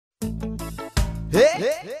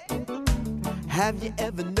Hey! Have you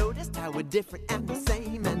ever noticed how we're different and the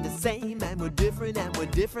same and the same and we're different and we're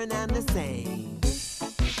different and the same?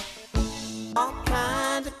 All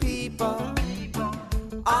kinds of people,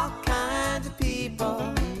 all kinds of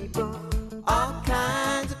people, all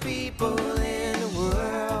kinds of people in the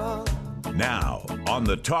world. Now, on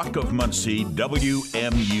the Talk of Muncie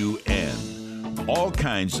WMUN, All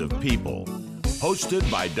Kinds of People,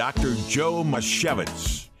 hosted by Dr. Joe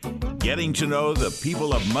Mashevitz. Getting to know the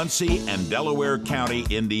people of Muncie and Delaware County,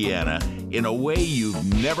 Indiana, in a way you've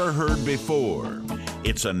never heard before.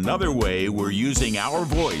 It's another way we're using our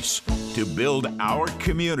voice to build our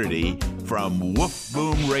community from Woof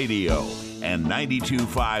Boom Radio and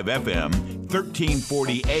 92.5 FM,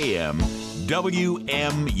 1340 AM,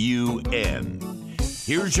 WMUN.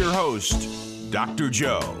 Here's your host, Dr.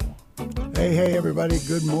 Joe. Hey, everybody.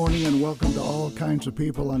 Good morning and welcome to All Kinds of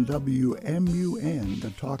People on WMUN, the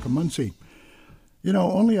Talk of Muncie. You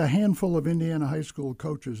know, only a handful of Indiana high school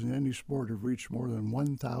coaches in any sport have reached more than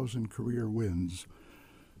 1,000 career wins.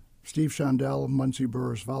 Steve Shondell of Muncie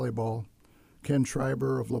Burris Volleyball, Ken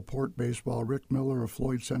Schreiber of LaPorte Baseball, Rick Miller of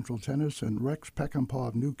Floyd Central Tennis, and Rex Peckinpah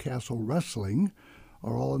of Newcastle Wrestling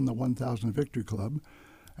are all in the 1,000 Victory Club.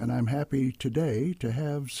 And I'm happy today to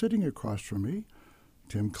have sitting across from me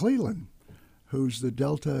Tim Cleland, who's the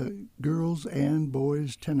Delta girls and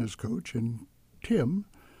boys tennis coach. And Tim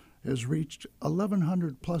has reached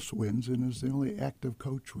 1,100 plus wins and is the only active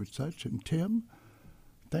coach with such. And Tim,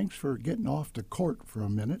 thanks for getting off the court for a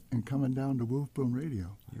minute and coming down to Woof Boom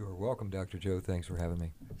Radio. You are welcome, Dr. Joe. Thanks for having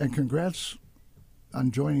me. And congrats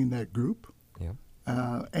on joining that group. Yeah.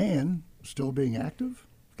 And still being active.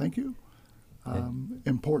 Thank you.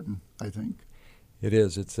 Important, I think. It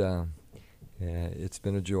is. It's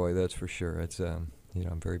been a joy, that's for sure. It's I'm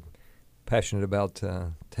very passionate about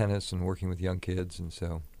tennis and working with young kids, and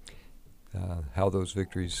so how those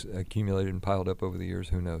victories accumulated and piled up over the years,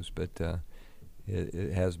 who knows? But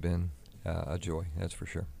it has been a joy, that's for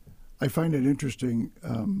sure. I find it interesting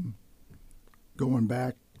going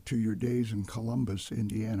back to your days in Columbus,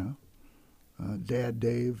 Indiana. Dad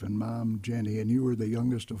Dave and Mom Jenny, and you were the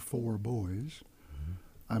youngest of four boys. Mm-hmm.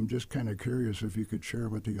 I'm just kind of curious if you could share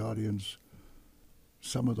with the audience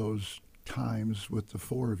some of those times with the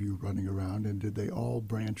four of you running around, and did they all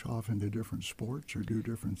branch off into different sports or do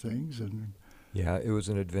different things? And yeah, it was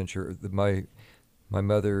an adventure. My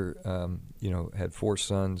mother, had four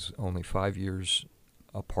sons, only 5 years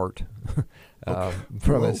apart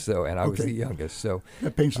from us. So, and I was the youngest. So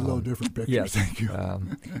that paints a little different picture. Yes, thank you.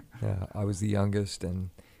 I was the youngest, and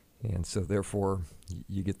so therefore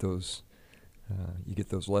you get those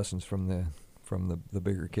lessons from the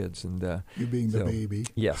bigger kids, and you being the baby.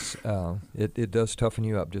 Yes, it does toughen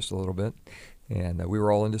you up just a little bit, and we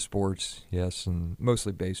were all into sports, yes, and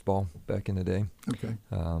mostly baseball back in the day. Okay.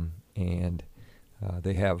 And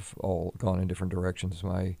they have all gone in different directions.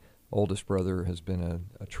 My oldest brother has been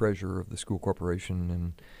a treasurer of the school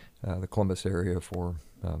corporation in the Columbus area for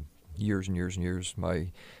years and years and years.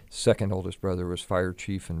 My second oldest brother was fire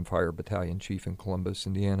chief and fire battalion chief in Columbus,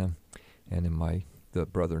 Indiana, and then the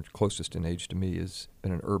brother closest in age to me has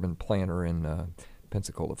been an urban planner in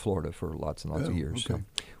Pensacola, Florida for lots and lots of years. Okay.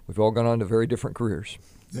 So we've all gone on to very different careers.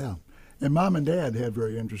 Yeah. And Mom and Dad had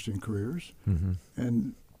very interesting careers. Mm-hmm.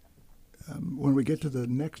 And when we get to the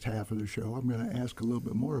next half of the show, I'm going to ask a little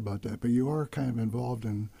bit more about that. But you are kind of involved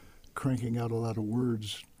in cranking out a lot of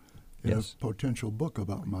words in a potential book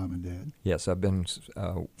about Mom and Dad. Yes, I've been,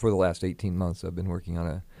 for the last 18 months, I've been working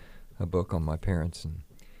on a book on my parents,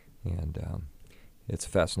 and it's a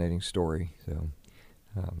fascinating story. So,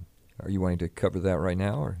 are you wanting to cover that right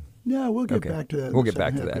now, or? Yeah, we'll get back to that. We'll get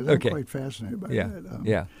back to that. Okay. I'm quite fascinated by that.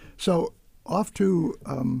 Yeah. So, off to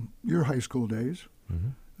your high school days.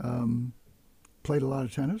 Mm-hmm. Played a lot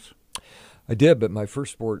of tennis? I did, but my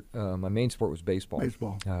first sport, my main sport was baseball.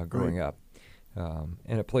 Growing right. up,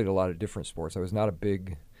 and I played a lot of different sports. I was not a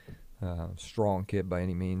big, strong kid by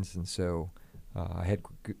any means, and so I had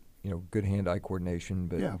good hand-eye coordination.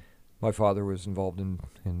 But my father was involved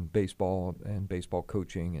in baseball and baseball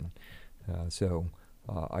coaching, and so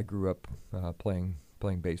I grew up playing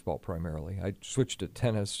baseball primarily. I switched to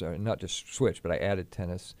tennis, not just switched, but I added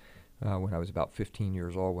tennis when I was about 15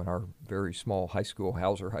 years old, when our very small high school,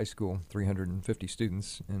 Hauser High School, 350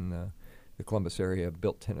 students in the Columbus area,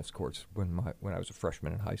 built tennis courts when I was a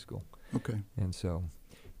freshman in high school. Okay. And so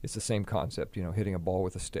it's the same concept, hitting a ball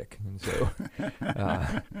with a stick. And so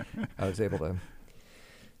I was able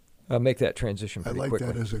to make that transition pretty quickly. I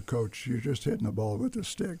like that as a coach. You're just hitting the ball with a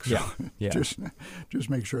stick. So yeah. just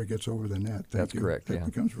make sure it gets over the net. That's correct. That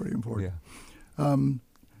becomes very important. Yeah.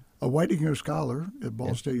 A Whitinger Scholar at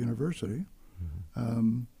Ball State University.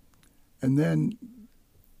 And then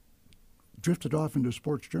drifted off into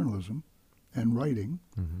sports journalism and writing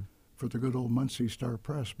for the good old Muncie Star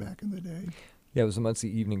Press back in the day. Yeah, it was the Muncie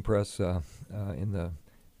Evening Press in the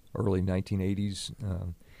early 1980s.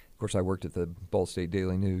 Of course, I worked at the Ball State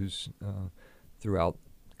Daily News throughout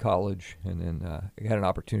college, and then I had an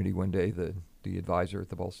opportunity one day. The advisor at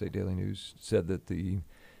the Ball State Daily News said that the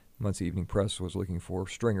Muncie Evening Press was looking for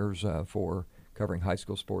stringers for covering high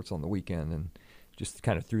school sports on the weekend, and just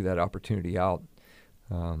kind of threw that opportunity out.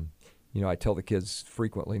 I tell the kids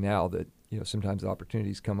frequently now that sometimes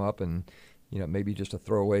opportunities come up, and maybe just a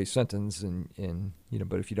throwaway sentence, and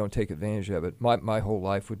but if you don't take advantage of it, my whole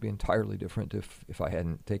life would be entirely different if I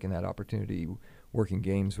hadn't taken that opportunity working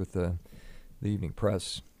games with the Evening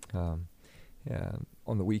Press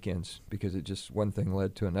on the weekends, because it just one thing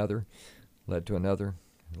led to another, and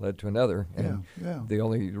the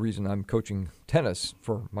only reason I'm coaching tennis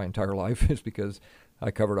for my entire life is because I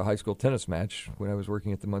covered a high school tennis match when I was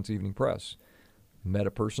working at the Muncie Evening Press. Met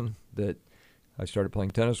a person that I started playing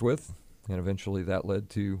tennis with, and eventually that led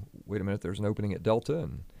to, wait a minute, there's an opening at Delta,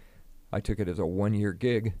 and I took it as a one-year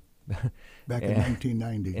gig. Back in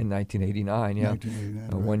 1990. In 1989, yeah.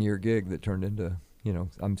 1989, a one-year gig that turned into,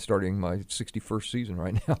 I'm starting my 61st season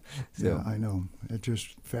right now. So. Yeah, I know. It's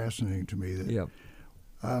just fascinating to me. That, yeah.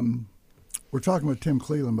 We're talking with Tim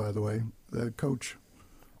Cleland, by the way, the coach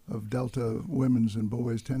of Delta women's and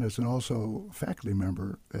boys tennis, and also faculty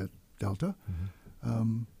member at Delta.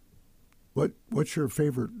 What's your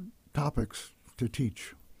favorite topics to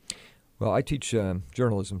teach? Well, I teach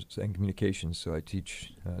journalism and communications, so I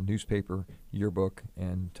teach newspaper, yearbook,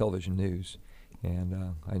 and television news,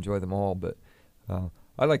 and I enjoy them all. But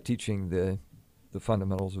I like teaching the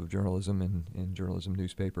fundamentals of journalism and journalism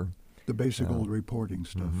newspaper. The basic old reporting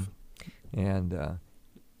stuff. And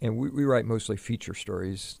we write mostly feature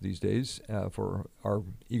stories these days. For our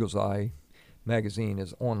Eagle's Eye magazine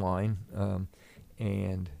is online,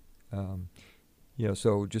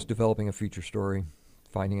 so just developing a feature story,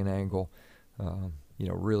 finding an angle,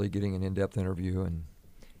 really getting an in-depth interview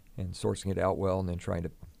and sourcing it out well, and then trying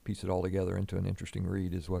to piece it all together into an interesting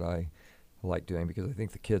read is what I like doing, because I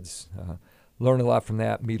think the kids learn a lot from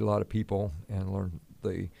that, meet a lot of people, and learn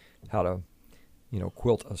how to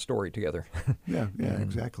quilt a story together. Yeah,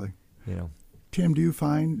 exactly. Tim, do you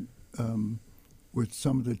find with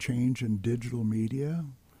some of the change in digital media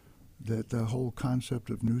that the whole concept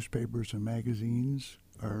of newspapers and magazines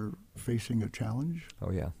are facing a challenge?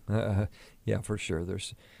 Oh yeah, yeah, for sure.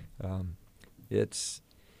 There's, it's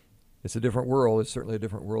a different world. It's certainly a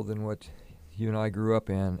different world than what you and I grew up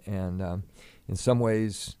in, and in some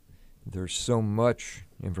ways, there's so much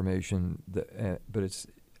information that, but it's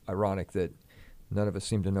ironic that none of us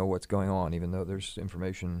seem to know what's going on, even though there's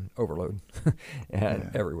information overload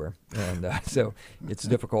everywhere. And so it's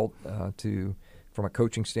difficult from a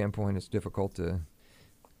coaching standpoint, it's difficult to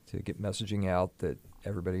get messaging out that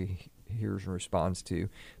everybody hears and responds to.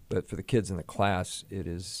 But for the kids in the class, it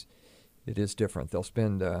is different. They'll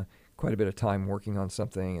spend quite a bit of time working on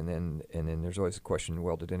something, and then there's always a question,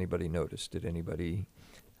 well, did anybody notice? Did anybody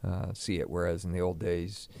see it? Whereas in the old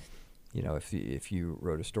days, if you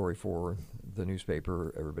wrote a story for the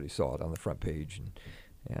newspaper, everybody saw it on the front page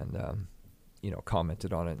and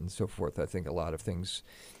commented on it and so forth. I think a lot of things,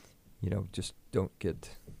 just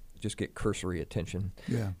get cursory attention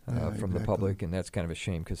from the public, and that's kind of a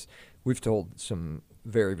shame, because we've told some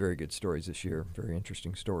very, very good stories this year, very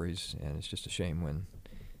interesting stories, and it's just a shame when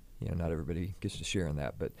not everybody gets to share in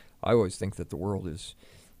that. But I always think that the world is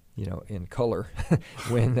in color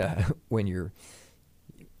when you're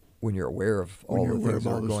aware of all the things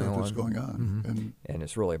that are going on. And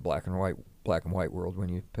it's really a black and white world when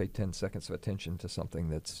you pay 10 seconds of attention to something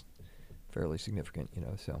that's fairly significant,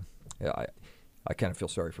 So I kind of feel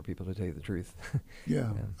sorry for people, to tell you the truth.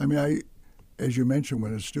 Yeah. I mean, as you mentioned,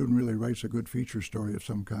 when a student really writes a good feature story of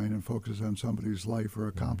some kind and focuses on somebody's life or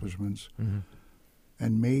accomplishments,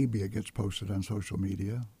 and maybe it gets posted on social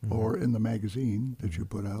media or in the magazine that you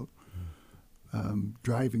put out,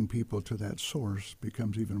 driving people to that source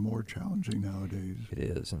becomes even more challenging nowadays. It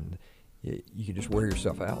is, and you can just wear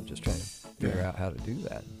yourself out just trying to figure out how to do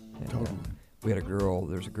that. And, totally.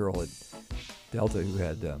 There's a girl at Delta who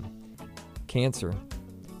had cancer,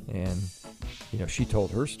 and she told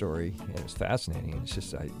her story, and it was fascinating. And it's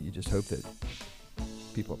just you just hope that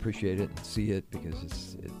people appreciate it and see it,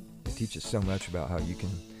 because it teaches so much about how you can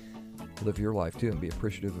live your life too and be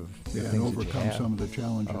appreciative of the things and overcome that you have. some of the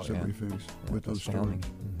challenges that we face with those stories.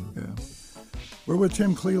 Yeah. We're with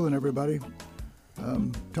Tim Cleland, everybody,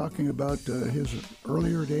 talking about his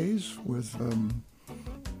earlier days with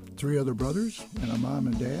 3 other brothers and a mom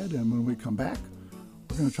and dad. And when we come back,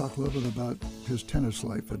 We're going to talk a little bit about his tennis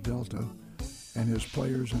life at Delta and his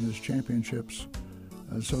players and his championships.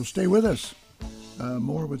 So stay with us.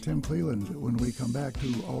 More with Tim Cleland when we come back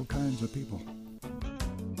to All Kinds of People.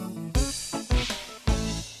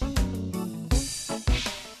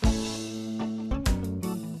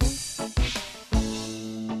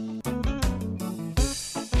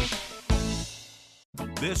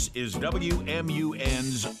 This is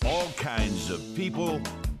WMUN's All Kinds of People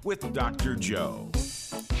with Dr. Joe.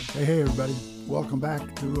 Hey, everybody. Welcome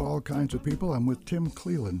back to All Kinds of People. I'm with Tim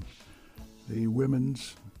Cleland, the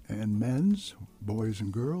women's and men's, boys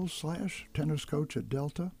and girls / tennis coach at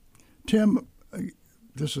Delta. Tim,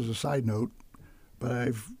 this is a side note, but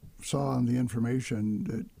I saw on the information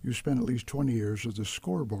that you spent at least 20 years as a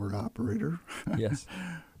scoreboard operator. Yes.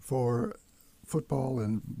 For football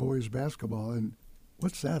and boys basketball. And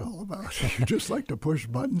what's that all about? You just like to push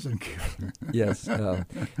buttons and Yes.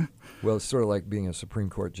 Well, it's sort of like being a Supreme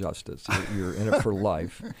Court justice. You're in it for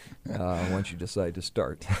life once you decide to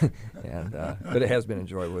start. But it has been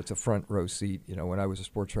enjoyable. It's a front row seat. You know, when I was a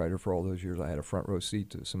sports writer for all those years, I had a front row seat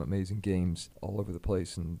to some amazing games all over the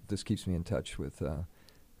place, and this keeps me in touch with the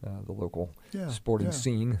local sporting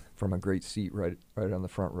scene from a great seat right on the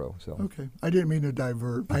front row. So okay, I didn't mean to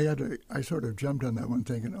divert. I sort of jumped on that one,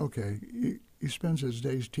 thinking, okay, he spends his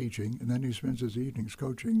days teaching, and then he spends his evenings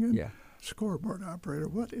coaching. And scoreboard operator,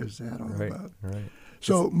 what is that all about? Right.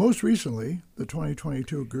 So most recently, the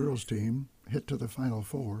 2022 girls team hit to the Final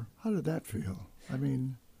Four. How did that feel? I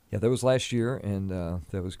mean, yeah, that was last year, and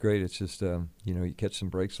that was great. It's just you catch some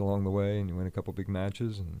breaks along the way, and you win a couple big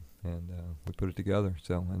matches, and we put it together.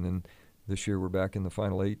 So, and then this year we're back in the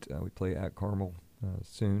Final Eight. We play at Carmel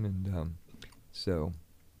soon, and so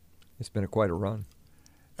it's been quite a run.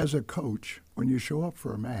 As a coach, when you show up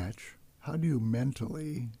for a match, how do you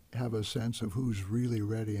mentally have a sense of who's really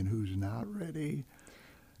ready and who's not ready?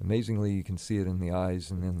 Amazingly, you can see it in the eyes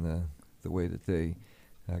and in the way that they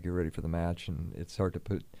get ready for the match, and it's hard to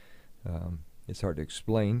put. It's hard to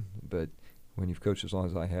explain, but when you've coached as long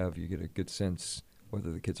as I have, you get a good sense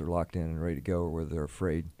whether the kids are locked in and ready to go or whether they're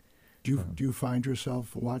afraid. Do you find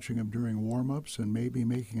yourself watching them during warm-ups and maybe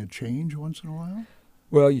making a change once in a while?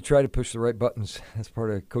 Well, you try to push the right buttons. That's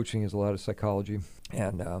part of coaching is a lot of psychology,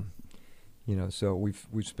 and so we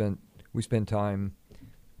spend time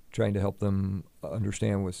trying to help them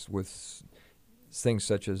understand with things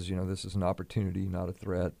such as this is an opportunity, not a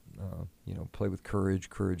threat. Play with courage.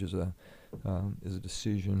 Courage is a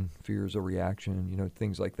decision. Fear is a reaction.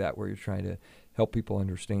 Things like that, where you're trying to help people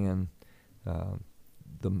understand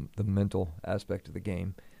the mental aspect of the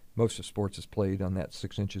game. Most of sports is played on that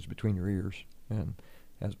 6 inches between your ears, and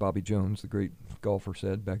as Bobby Jones, the great golfer,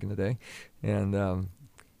 said back in the day, and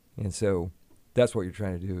so that's what you're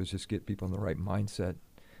trying to do is just get people in the right mindset.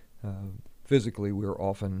 Physically, we're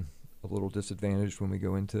often a little disadvantaged when we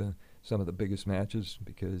go into some of the biggest matches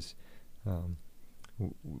because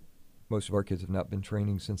most of our kids have not been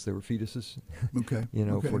training since they were fetuses. Okay.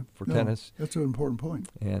 For tennis. That's an important point.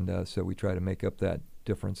 And so we try to make up that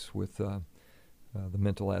difference with the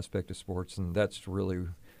mental aspect of sports, and that's really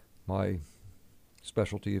my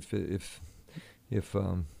specialty. If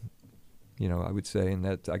I would say, and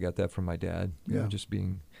that I got that from my dad. Just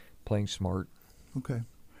playing smart. Okay,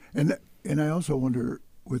 and I also wonder,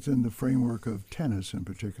 within the framework of tennis in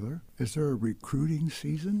particular, is there a recruiting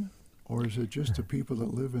season, or is it just the people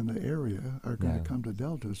that live in the area are going to come to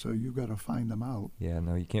Delta? So you've got to find them out. Yeah,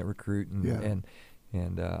 no, you can't recruit, and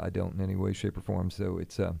I don't in any way, shape, or form. So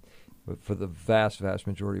it's for the vast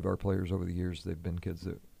majority of our players over the years, they've been kids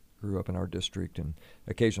that grew up in our district, and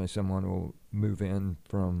occasionally someone will move in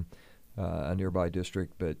from a nearby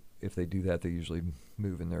district, but if they do that, they usually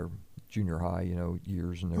move in their junior high,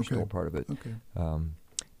 years, and they're still part of it. Okay.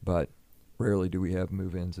 But rarely do we have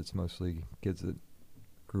move-ins. It's mostly kids that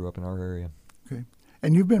grew up in our area. Okay.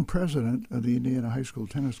 And you've been president of the Indiana High School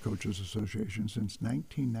Tennis Coaches Association since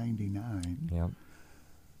 1999. Yeah.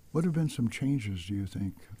 What have been some changes, do you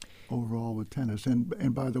think, overall with tennis?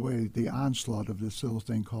 And by the way, the onslaught of this little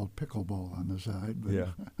thing called pickleball on the side. But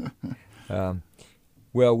Yeah.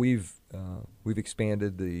 Well, we've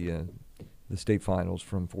expanded the state finals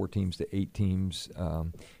from 4 teams to 8 teams.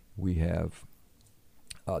 We have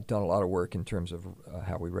done a lot of work in terms of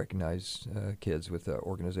how we recognize kids with the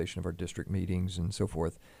organization of our district meetings and so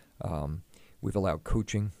forth. We've allowed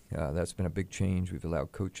coaching. That's been a big change. We've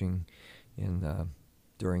allowed coaching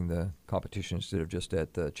during the competition instead of just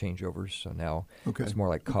at the changeovers. So now it's more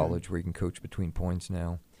like college where you can coach between points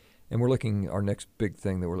now. And our next big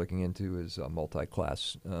thing that we're looking into is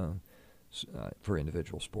multi-class for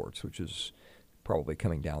individual sports, which is probably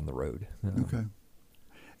coming down the road. Okay.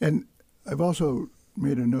 And I've also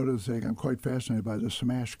made a note of saying I'm quite fascinated by the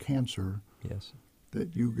Smash Cancer. Yes.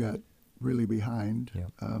 That you got really behind. Yeah.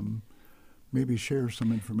 Maybe share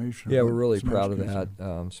some information. Yeah, we're really Smash proud of Cancer.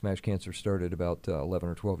 that. Smash Cancer started about 11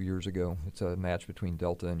 or 12 years ago. It's a match between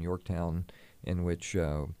Delta and Yorktown in which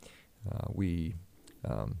we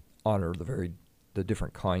honor the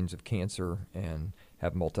different kinds of cancer and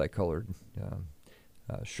have multicolored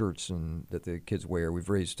shirts and that the kids wear. We've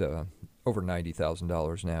raised over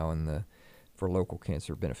 $90,000 now for local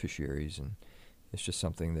cancer beneficiaries, and it's just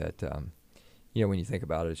something that when you think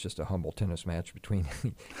about it, it's just a humble tennis match between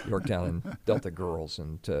Yorktown and Delta girls,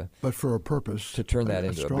 and but for a purpose, to turn that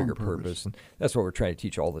into a bigger purpose. And that's what we're trying to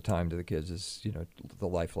teach all the time to the kids is the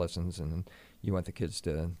life lessons, and you want the kids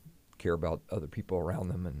to care about other people around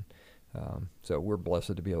them, and so we're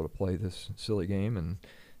blessed to be able to play this silly game, and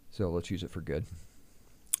so let's use it for good.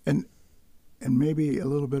 And maybe a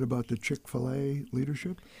little bit about the Chick-fil-A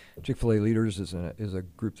leadership. Chick-fil-A Leaders is a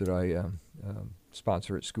group that I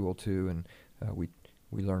sponsor at school too, and we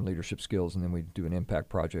learn leadership skills, and then we do an impact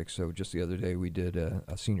project. So just the other day we did a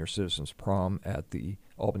senior citizens prom at the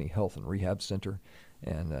Albany Health and Rehab Center,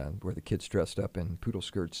 and where the kids dressed up in poodle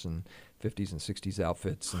skirts and 50s and 60s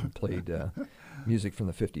outfits and played music from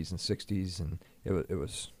the 50s and 60s, and it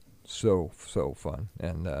was so fun,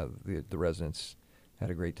 and the residents had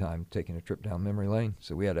a great time taking a trip down memory lane.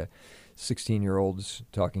 So we had a 16-year-olds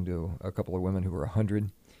talking to a couple of women who were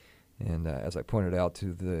 100, and as I pointed out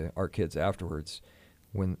to our kids afterwards,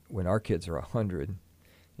 when our kids are 100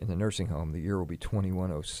 in the nursing home, the year will be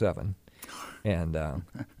 2107, and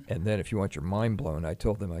then if you want your mind blown, I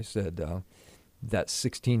told them, I said, that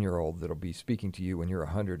 16-year-old that'll be speaking to you when you're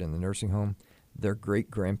 100 in the nursing home, their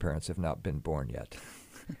great-grandparents have not been born yet.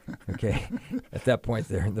 Okay, at that point,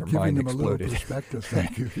 their mind them exploded. A little perspective,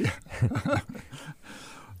 thank you. Yeah.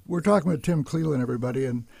 We're talking with Tim Cleland, everybody,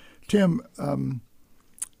 and Tim, I'm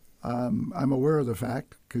aware of the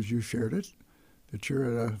fact because you shared it that you're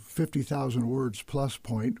at a 50,000 words plus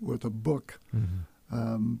point with a book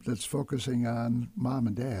that's focusing on mom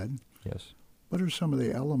and dad. Yes. What are some of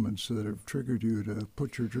the elements that have triggered you to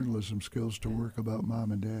put your journalism skills to work about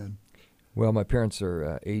mom and dad? Well, my parents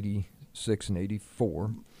are 86 and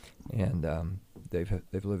 84, and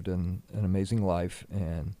they've lived an amazing life,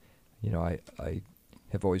 and I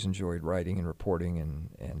have always enjoyed writing and reporting,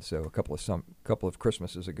 and so a couple of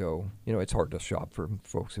Christmases ago, it's hard to shop for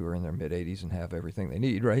folks who are in their mid-80s and have everything they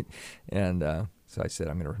need, right? And so I said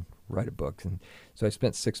I'm going to write a book, and so I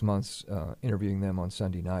spent 6 months interviewing them on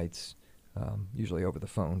Sunday nights, usually over the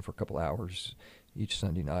phone for a couple hours each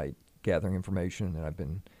Sunday night, gathering information, and I've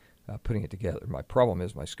been putting it together. My problem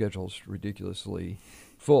is my schedule's ridiculously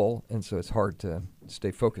full, and so it's hard to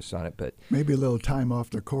stay focused on it. But maybe a little time off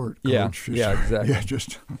the court, Coach. Yeah, exactly. Yeah,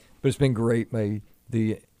 But it's been great.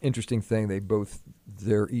 The interesting thing,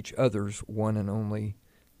 they're each other's one and only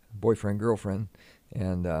boyfriend, girlfriend,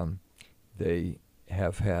 and they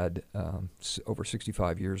have had over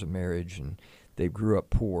 65 years of marriage, and they grew up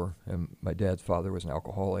poor. And my dad's father was an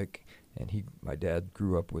alcoholic, and my dad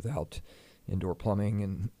grew up without indoor plumbing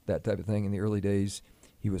and that type of thing in the early days.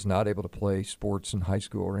 He was not able to play sports in high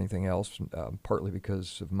school or anything else, partly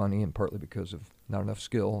because of money and partly because of not enough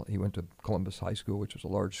skill. He went to Columbus High School, which was a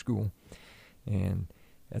large school, and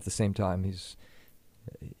at the same time,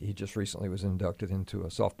 he just recently was inducted into a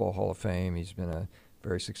softball Hall of Fame. He's been a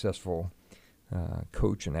very successful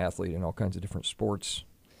coach and athlete in all kinds of different sports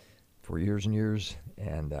for years and years,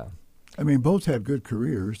 and both had good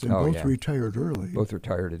careers. They both retired early. Both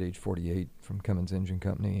retired at age 48 from Cummins Engine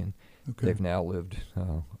Company, and they've now lived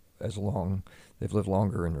They've lived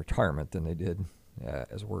longer in retirement than they did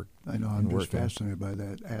as work. I know. I'm just fascinated by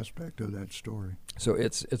that aspect of that story. So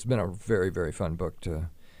it's been a very, very fun book to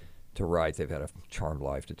write. They've had a charmed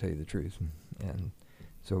life, to tell you the truth, and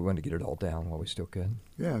so we wanted to get it all down while we still could.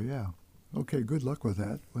 Yeah. Okay. Good luck with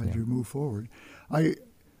that as you move forward.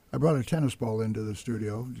 I brought a tennis ball into the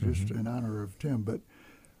studio just in honor of Tim, but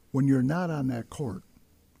when you're not on that court,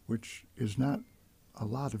 which is not a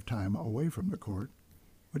lot of time away from the court,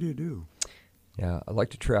 what do you do? Yeah, I like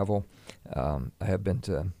to travel. I have been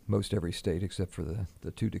to most every state except for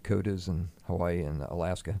the two Dakotas and Hawaii and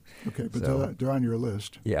Alaska. Okay, but they're on your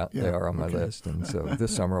list. Yeah, they are on my list. And so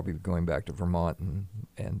this summer I'll be going back to Vermont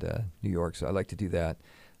and New York, so I like to do that.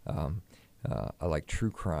 I like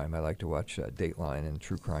true crime. I like to watch Dateline and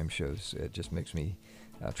true crime shows. It just makes me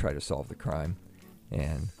try to solve the crime.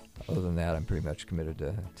 And other than that, I'm pretty much committed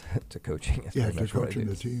to coaching. That's to coaching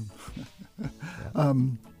the team.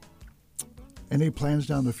 Any plans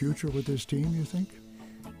down the future with this team, you think?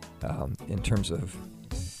 In terms of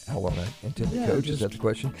how long I intend to coach, is that the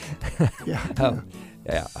question?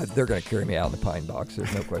 Yeah, they're going to carry me out in the pine box.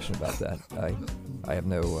 There's no question about that. I have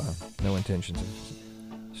no intentions of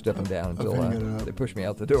stepping down until they push me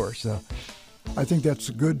out the door. So I think that's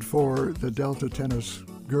good for the Delta tennis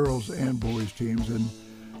girls and boys teams. And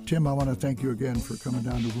Tim, I want to thank you again for coming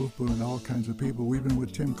down to Wolfbloom and all kinds of people. We've been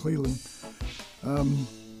with Tim Cleland,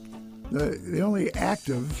 the only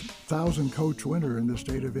active 1,000-coach winner in the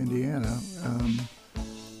state of Indiana,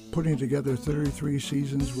 putting together 33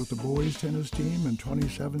 seasons with the boys tennis team and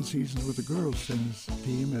 27 seasons with the girls tennis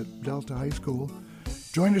team at Delta High School.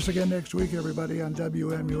 Join us again next week, everybody, on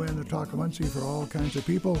WMUN, the Talk of Muncie for all kinds of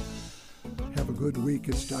people. Have a good week.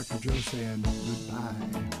 It's Dr. Joe saying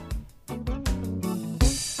goodbye.